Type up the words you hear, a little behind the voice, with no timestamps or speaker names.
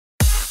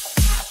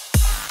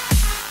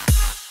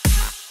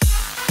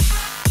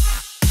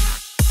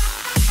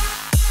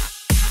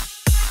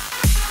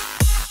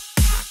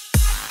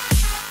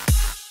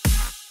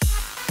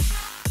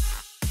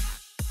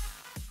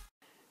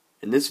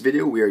In this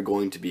video we are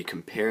going to be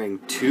comparing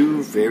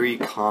two very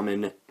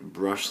common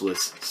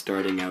brushless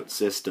starting out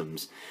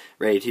systems.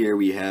 Right here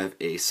we have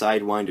a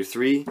Sidewinder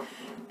 3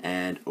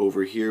 and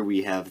over here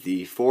we have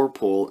the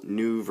 4-pole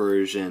new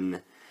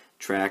version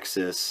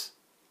Traxxas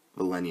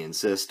Velineon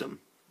system.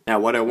 Now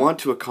what I want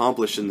to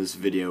accomplish in this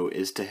video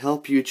is to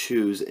help you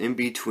choose in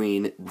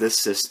between this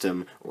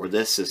system or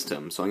this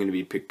system. So I'm going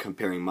to be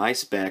comparing my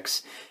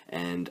specs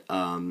and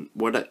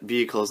what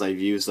vehicles I've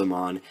used them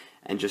on,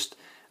 and just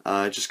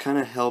kind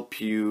of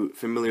help you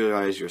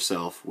familiarize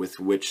yourself with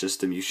which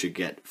system you should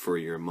get for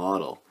your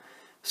model.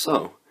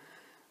 So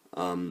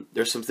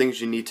there's some things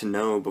you need to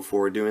know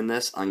before doing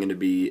this. I'm going to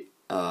be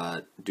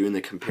doing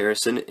the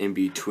comparison in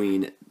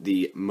between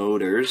the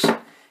motors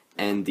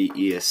and the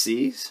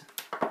ESCs,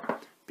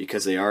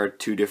 because they are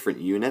two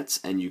different units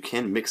and you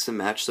can mix and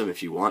match them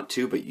if you want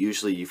to, but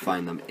usually you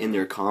find them in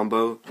their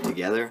combo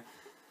together.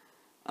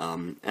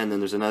 And then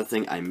there's another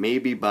thing, I may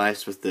be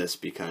biased with this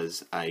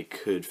because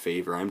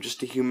I'm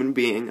just a human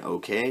being,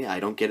 okay? I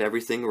don't get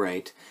everything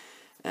right.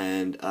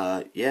 And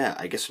yeah,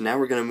 I guess now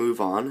we're going to move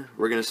on.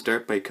 We're going to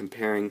start by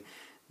comparing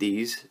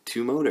these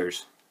two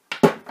motors.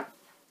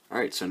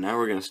 Alright, so now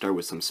we're going to start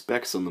with some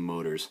specs on the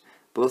motors.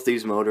 Both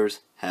these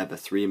motors have a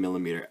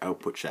 3mm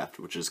output shaft,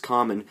 which is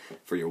common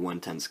for your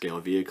 110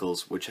 scale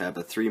vehicles, which have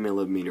a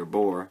 3mm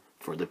bore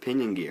for the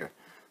pinion gear.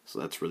 So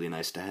that's really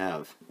nice to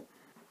have.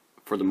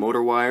 For the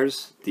motor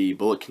wires, the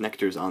bullet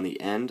connectors on the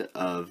end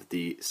of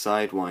the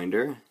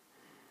Sidewinder,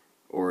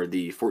 or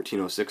the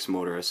 1406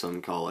 motor as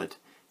some call it,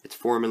 it's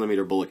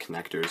 4mm bullet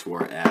connectors,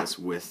 whereas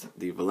with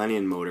the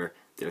Velineon motor,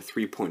 they're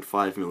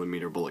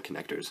 3.5mm bullet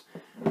connectors.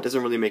 It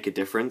doesn't really make a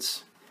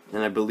difference,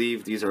 and I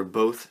believe these are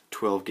both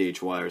 12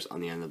 gauge wires on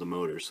the end of the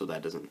motor, so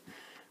that doesn't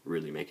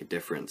really make a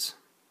difference.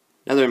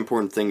 Another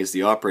important thing is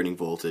the operating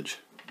voltage.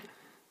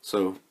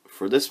 So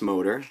for this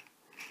motor,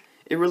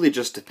 it really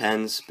just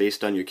depends.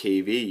 Based on your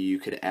kV, you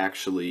could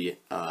actually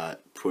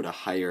put a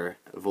higher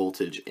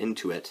voltage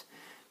into it,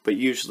 but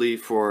usually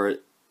for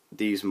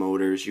these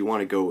motors you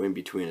want to go in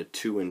between a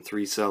 2 and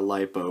 3 cell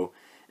LiPo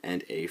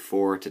and a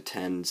 4 to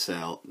 10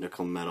 cell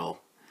nickel metal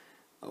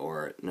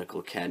or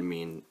nickel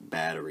cadmium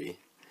battery.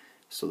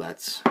 So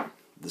that's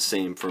the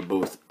same for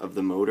both of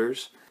the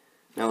motors.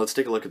 Now let's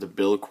take a look at the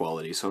build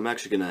quality. So I'm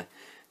actually going to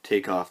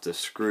take off the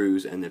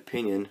screws and the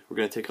pinion. We're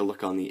going to take a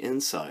look on the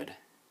inside.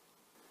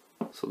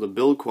 So the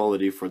build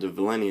quality for the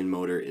Velineon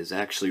motor is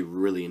actually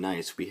really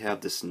nice. We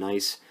have this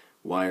nice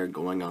wire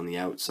going on the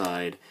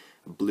outside,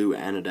 blue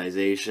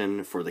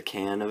anodization for the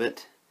can of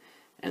it,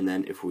 and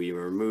then if we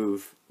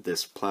remove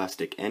this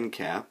plastic end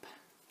cap,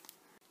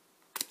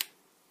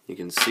 you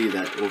can see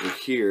that over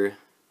here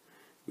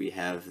we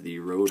have the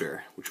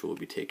rotor, which we'll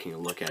be taking a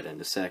look at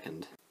in a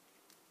second.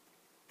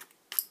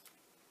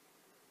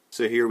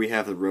 So here we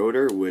have the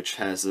rotor, which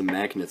has the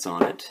magnets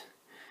on it.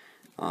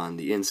 On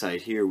the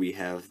inside here we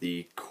have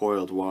the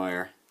coiled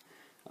wire,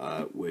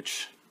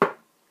 which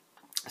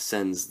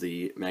sends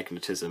the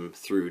magnetism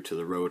through to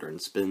the rotor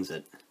and spins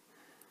it.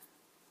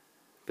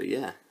 But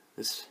yeah,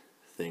 this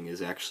thing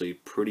is actually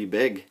pretty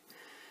big.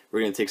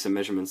 We're going to take some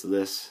measurements of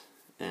this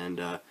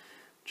and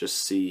just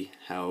see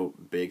how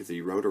big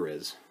the rotor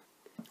is.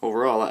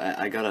 Overall,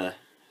 I gotta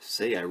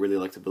say I really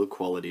like the build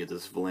quality of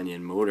this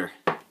Velineon motor.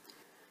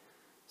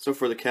 So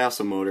for the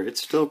Castle motor,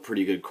 it's still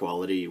pretty good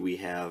quality. We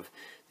have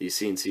the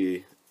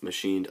CNC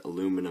machined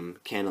aluminum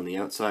can on the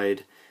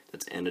outside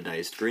that's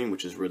anodized green,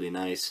 which is really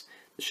nice.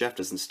 The shaft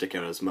doesn't stick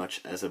out as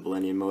much as a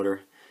Velineon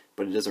motor,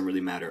 but it doesn't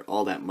really matter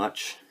all that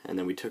much. And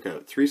then we took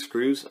out 3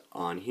 screws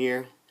on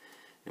here,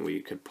 and we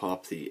could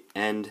pop the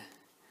end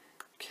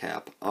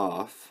cap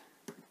off.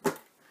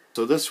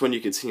 So this one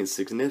you can see is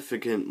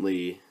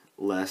significantly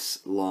less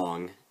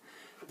long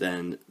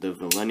than the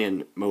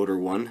Velineon motor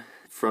one.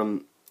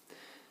 From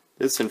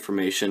this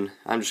information,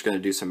 I'm just going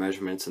to do some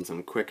measurements and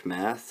some quick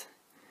math.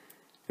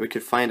 We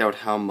could find out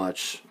how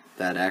much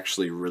that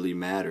actually really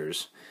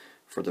matters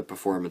for the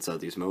performance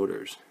of these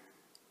motors.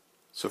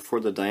 So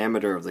for the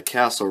diameter of the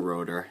Castle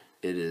rotor,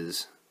 it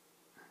is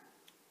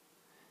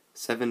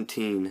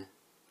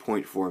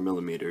 17.4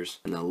 millimeters,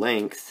 and the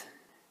length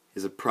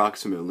is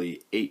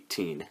approximately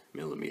 18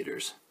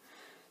 millimeters.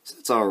 So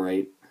it's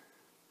alright.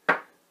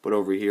 But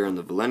over here on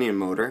the Velineon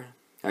motor,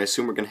 I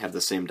assume we're going to have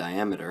the same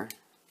diameter.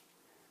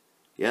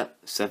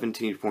 Yep,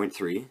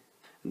 17.3.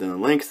 And then the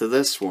length of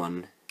this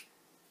one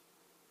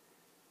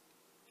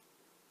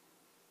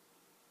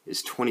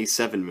is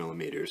 27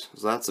 millimeters.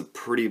 So that's a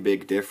pretty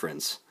big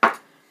difference.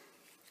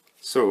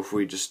 So if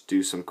we just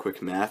do some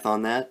quick math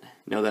on that,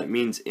 now that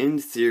means in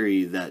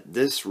theory that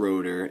this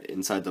rotor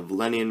inside the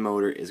Velineon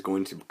motor is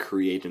going to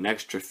create an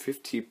extra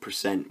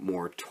 50%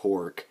 more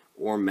torque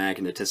or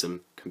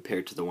magnetism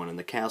compared to the one in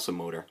the Castle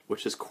motor,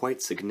 which is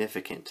quite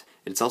significant.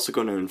 It's also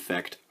going to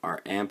affect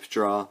our amp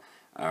draw,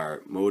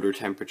 our motor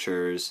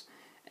temperatures,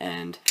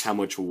 and how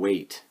much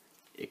weight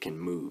it can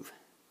move.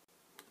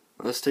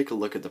 Let's take a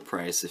look at the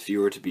price if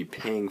you were to be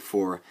paying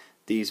for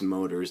these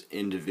motors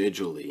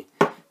individually.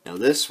 Now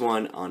this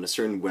one on a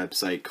certain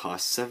website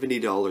costs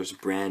 $70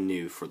 brand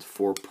new for the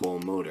 4-pole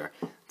motor.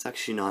 It's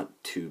actually not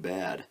too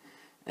bad.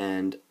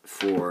 And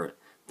for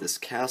this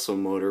Castle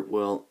motor,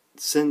 well,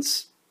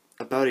 since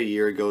about a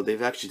year ago,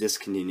 they've actually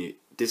discontinued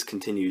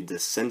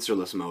this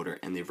sensorless motor,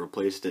 and they've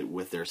replaced it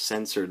with their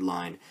censored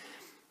line.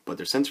 But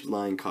their censored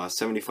line costs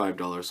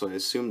 $75, so I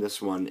assume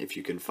this one, if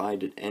you can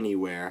find it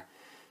anywhere,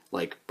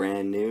 like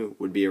brand new,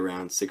 would be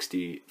around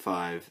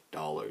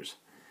 $65.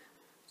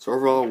 So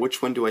overall,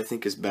 which one do I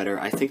think is better?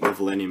 I think the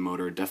Velineon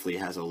motor definitely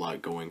has a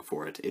lot going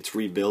for it. It's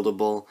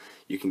rebuildable.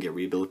 You can get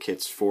rebuild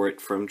kits for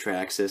it from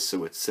Traxxas,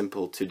 so it's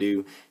simple to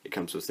do. It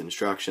comes with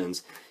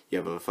instructions. You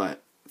have a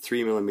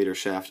 3mm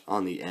shaft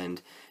on the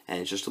end,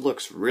 and it just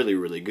looks really,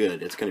 really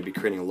good. It's going to be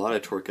creating a lot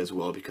of torque as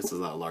well because of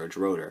that large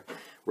rotor.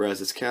 Whereas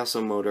this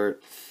Castle motor,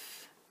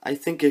 I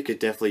think it could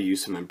definitely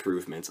use some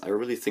improvements. I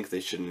really think they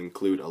should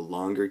include a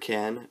longer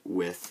can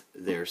with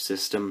their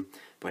system,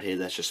 but hey,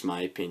 that's just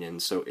my opinion.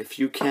 So if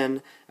you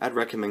can, I'd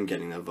recommend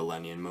getting the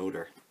Velineon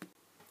motor.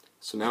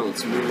 So now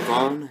let's move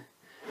on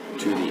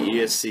to the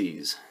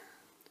ESCs.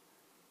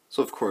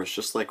 So of course,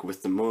 just like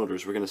with the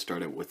motors, we're going to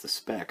start out with the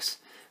specs.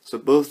 So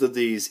both of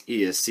these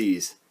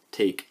ESCs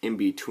take in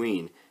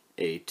between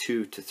a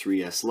 2 to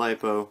 3S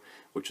LiPo,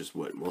 which is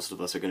what most of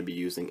us are going to be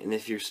using. And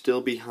if you're still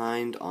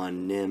behind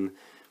on NIM,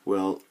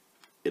 well,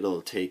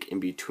 it'll take in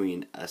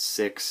between a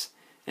 6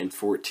 and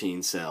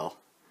 14 cell,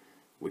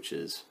 which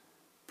is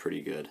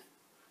pretty good.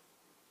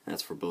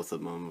 That's for both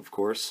of them, of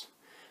course.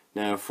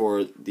 Now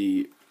for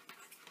the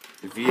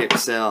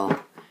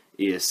VXL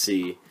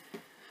ESC,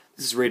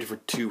 this is rated for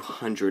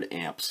 200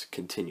 amps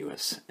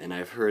continuous, and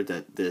I've heard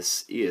that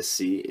this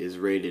ESC is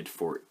rated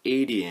for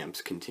 80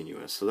 amps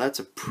continuous, so that's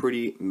a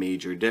pretty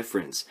major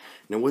difference.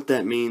 Now what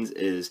that means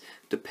is,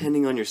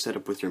 depending on your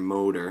setup with your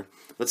motor,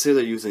 let's say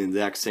they're using the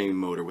exact same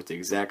motor with the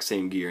exact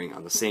same gearing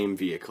on the same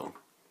vehicle.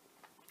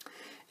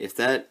 If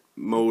that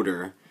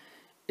motor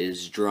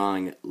is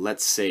drawing,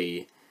 let's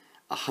say,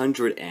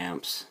 100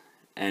 amps,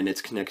 and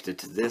it's connected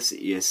to this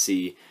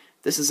ESC,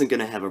 this isn't going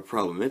to have a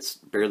problem. It's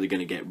barely going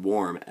to get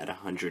warm at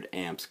 100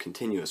 amps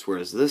continuous,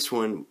 whereas this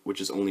one,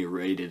 which is only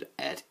rated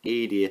at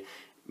 80,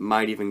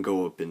 might even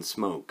go up in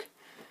smoke.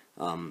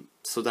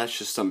 So that's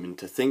just something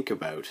to think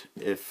about.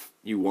 If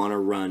you want to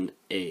run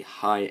a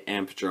high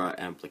amp draw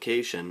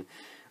application,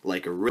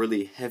 like a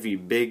really heavy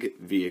big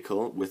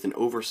vehicle with an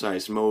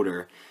oversized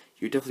motor,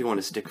 you definitely want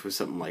to stick with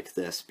something like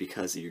this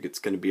because it's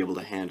going to be able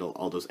to handle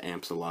all those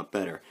amps a lot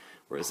better,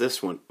 whereas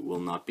this one will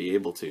not be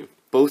able to.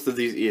 Both of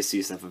these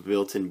ESCs have a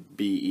built-in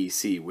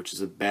BEC, which is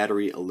a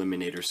battery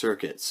eliminator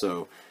circuit.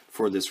 So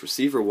for this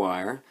receiver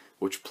wire,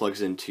 which plugs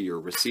into your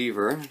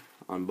receiver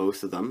on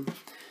both of them,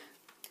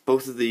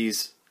 both of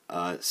these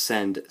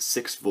send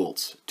 6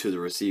 volts to the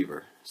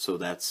receiver. So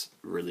that's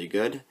really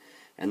good.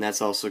 And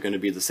that's also going to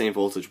be the same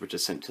voltage which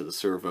is sent to the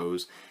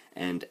servos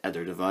and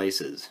other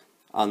devices.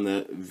 On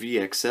the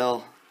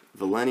VXL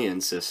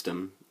Velineon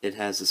system, it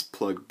has this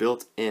plug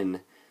built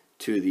in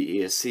to the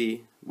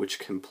ESC, which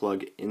can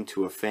plug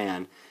into a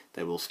fan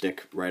that will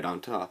stick right on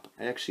top.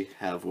 I actually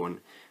have one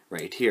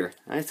right here.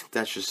 I think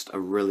that's just a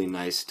really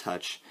nice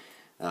touch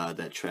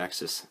that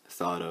Traxxas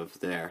thought of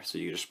there. So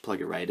you just plug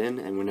it right in,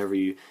 and whenever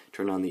you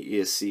turn on the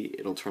ESC,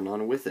 it'll turn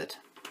on with it.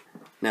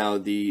 Now,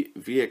 the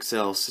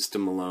VXL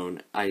system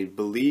alone, I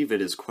believe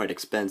it is quite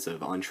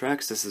expensive. On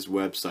Traxxas'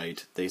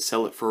 website, they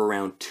sell it for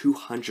around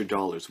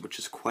 $200, which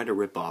is quite a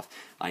ripoff.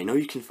 I know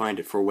you can find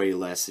it for way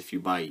less if you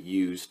buy it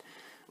used,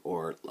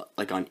 or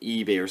like on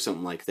eBay or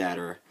something like that,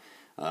 or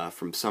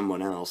from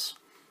someone else.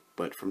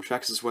 But from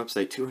Traxxas'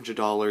 website, $200,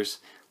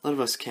 a lot of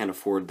us can't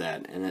afford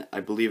that, and I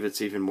believe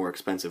it's even more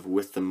expensive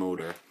with the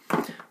motor.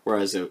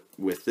 Whereas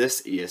with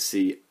this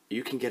ESC,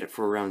 you can get it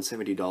for around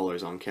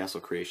 $70 on Castle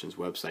Creations'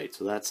 website,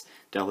 so that's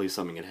definitely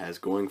something it has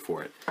going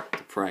for it,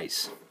 the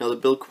price. Now the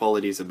build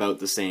quality is about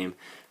the same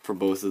for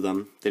both of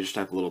them. They just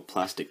have a little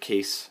plastic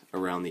case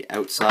around the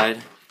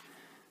outside.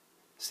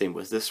 Same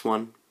with this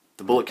one.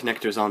 The bullet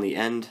connectors on the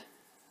end,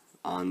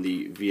 on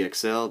the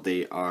VXL,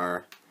 they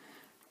are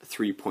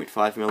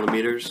 3.5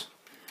 millimeters.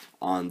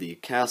 On the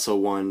Castle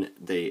one,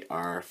 they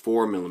are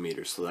 4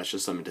 millimeters, so that's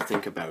just something to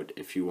think about.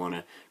 If you want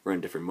to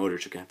run different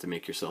motors, you're going to have to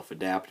make yourself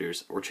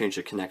adapters or change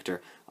the connector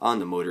on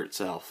the motor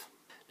itself.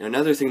 Now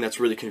another thing that's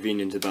really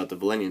convenient about the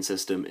Velineon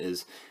system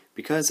is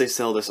because they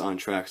sell this on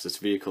Traxxas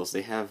vehicles,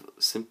 they have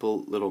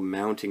simple little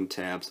mounting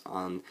tabs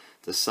on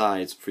the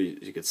sides for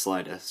you could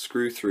slide a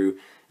screw through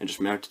and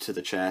just mount it to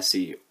the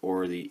chassis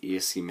or the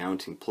ESC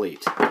mounting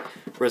plate.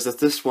 Whereas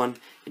with this one,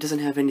 it doesn't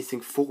have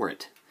anything for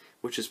it,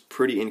 which is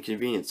pretty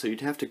inconvenient. So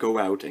you'd have to go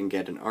out and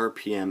get an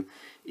RPM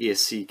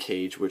ESC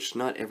cage, which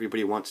not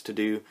everybody wants to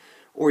do,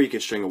 or you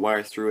could string a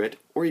wire through it,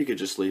 or you could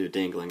just leave it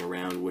dangling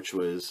around, which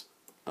was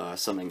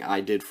something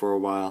I did for a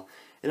while.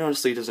 It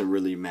honestly doesn't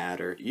really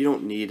matter. You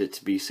don't need it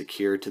to be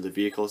secure to the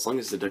vehicle, as long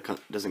as it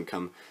doesn't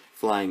come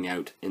flying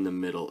out in the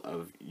middle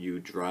of you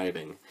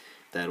driving.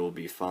 That will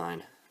be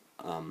fine.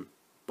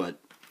 But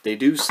they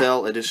do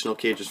sell additional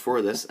cages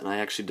for this, and I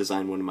actually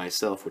designed one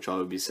myself, which I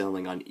will be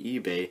selling on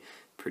eBay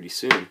pretty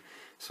soon,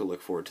 so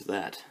look forward to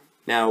that.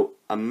 Now,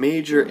 a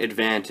major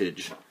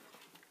advantage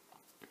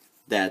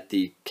that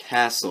the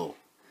Castle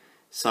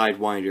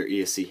Sidewinder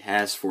ESC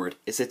has for it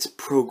is it's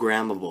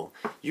programmable.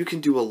 You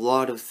can do a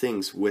lot of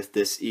things with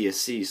this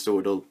ESC, so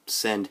it'll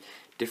send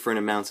different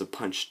amounts of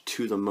punch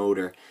to the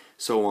motor,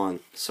 so on,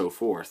 so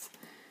forth.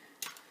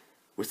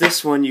 With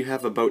this one, you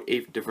have about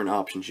 8 different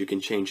options. You can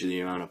change the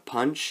amount of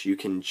punch, you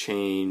can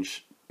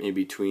change in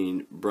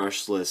between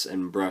brushless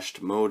and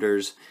brushed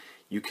motors,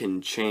 you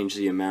can change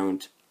the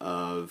amount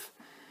of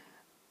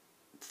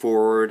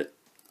forward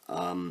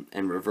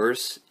and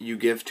reverse you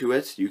give to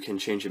it, you can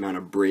change the amount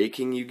of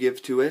braking you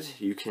give to it,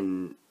 you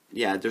can,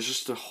 yeah, there's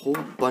just a whole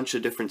bunch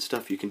of different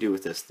stuff you can do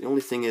with this. The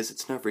only thing is,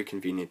 it's not very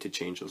convenient to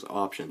change those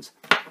options.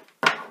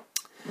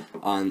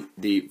 On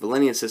the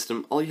Velineon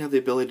system, all you have the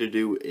ability to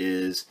do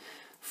is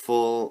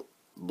full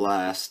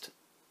blast,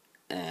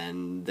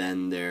 and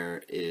then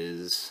there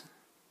is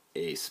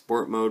a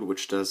sport mode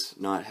which does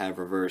not have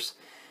reverse,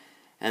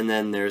 and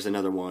then there's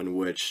another one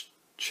which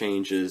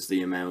changes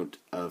the amount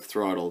of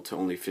throttle to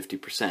only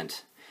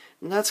 50%.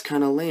 And that's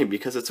kind of lame,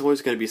 because it's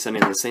always going to be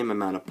sending the same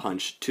amount of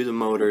punch to the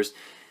motors,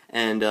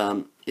 and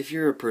if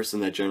you're a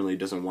person that generally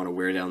doesn't want to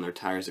wear down their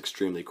tires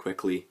extremely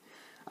quickly,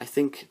 I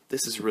think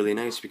this is really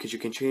nice because you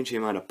can change the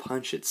amount of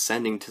punch it's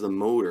sending to the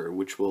motor,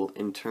 which will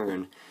in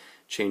turn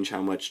change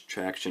how much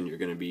traction you're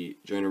going to be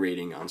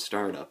generating on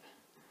startup.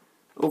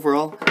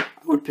 Overall, I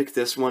would pick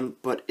this one,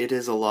 but it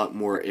is a lot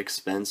more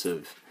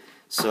expensive.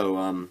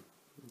 So,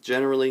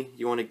 generally,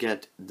 you want to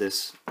get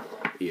this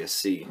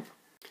ESC.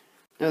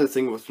 Another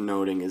thing worth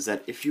noting is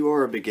that if you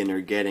are a beginner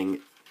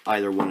getting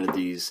either one of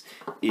these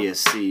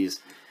ESCs,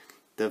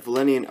 the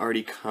Velineon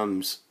already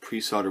comes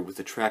pre-soldered with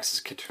the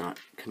Traxxas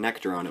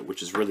connector on it,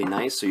 which is really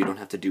nice, so you don't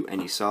have to do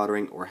any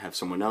soldering or have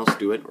someone else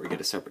do it or get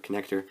a separate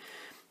connector.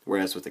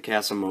 Whereas with the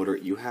Castle motor,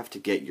 you have to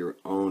get your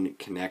own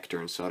connector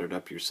and solder it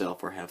up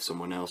yourself or have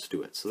someone else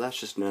do it. So that's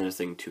just another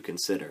thing to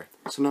consider.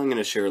 So now I'm going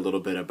to share a little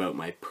bit about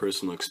my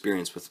personal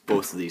experience with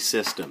both of these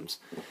systems.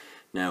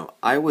 Now,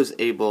 I was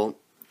able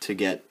to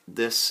get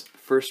this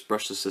first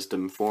brushless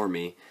system for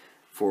me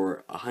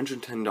for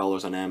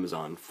 $110 on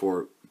Amazon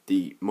for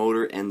the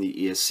motor and the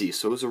ESC.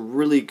 So it was a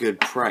really good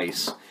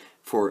price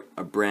for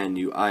a brand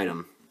new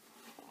item.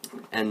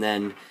 And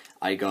then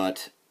I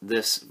got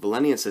this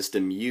Velineon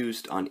system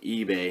used on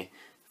eBay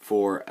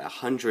for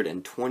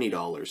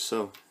 $120,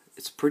 so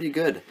it's pretty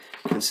good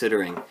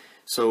considering.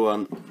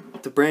 So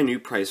the brand new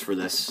price for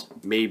this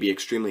may be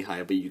extremely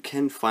high, but you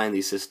can find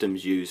these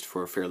systems used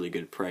for a fairly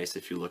good price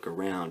if you look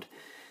around.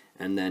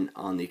 And then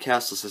on the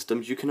Castle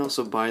systems, you can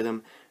also buy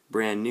them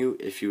brand new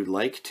if you would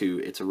like to.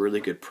 It's a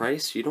really good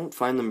price. You don't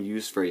find them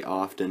used very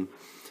often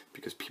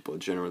because people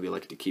generally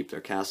like to keep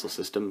their Castle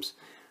systems.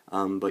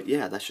 But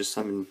yeah, that's just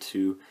something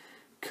to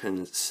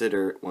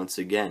consider once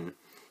again.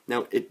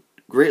 Now, it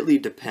greatly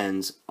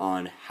depends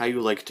on how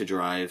you like to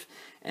drive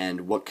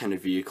and what kind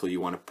of vehicle you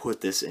want to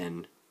put this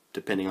in,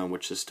 depending on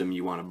which system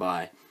you want to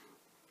buy.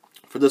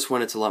 For this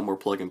one, it's a lot more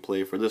plug and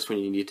play. For this one,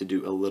 you need to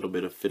do a little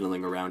bit of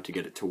fiddling around to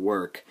get it to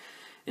work.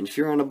 And if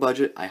you're on a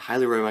budget, I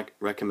highly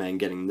recommend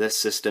getting this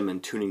system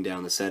and tuning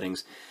down the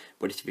settings.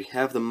 But if you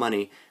have the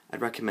money,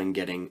 I'd recommend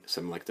getting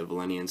something like the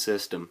Velineon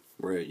system,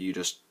 where you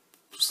just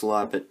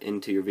slap it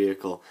into your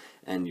vehicle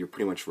and you're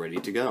pretty much ready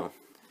to go.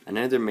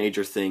 Another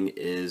major thing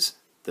is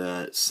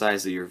the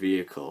size of your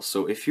vehicle.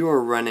 So if you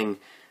are running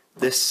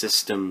this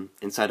system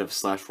inside of a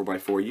Slash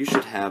 4x4, you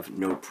should have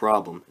no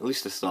problem, at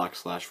least a stock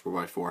Slash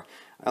 4x4.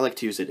 I like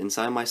to use it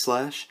inside my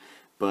Slash,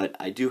 but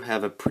I do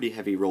have a pretty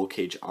heavy roll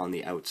cage on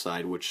the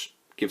outside, which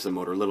gives the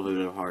motor a little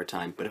bit of a hard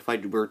time. But if I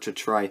were to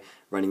try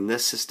running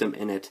this system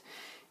in it,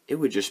 it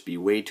would just be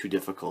way too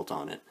difficult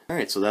on it.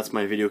 Alright, so that's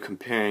my video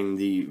comparing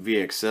the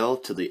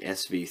VXL to the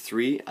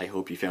SV3. I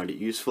hope you found it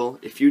useful.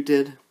 If you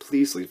did,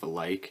 please leave a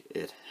like.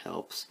 It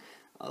helps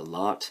a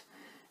lot.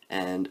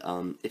 And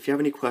if you have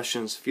any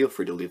questions, feel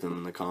free to leave them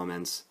in the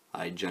comments.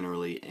 I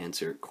generally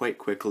answer quite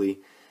quickly,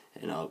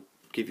 and I'll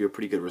give you a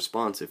pretty good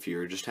response if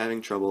you're just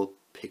having trouble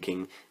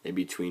picking in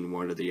between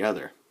one or the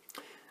other.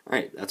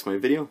 Alright, that's my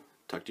video.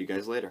 Talk to you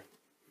guys later.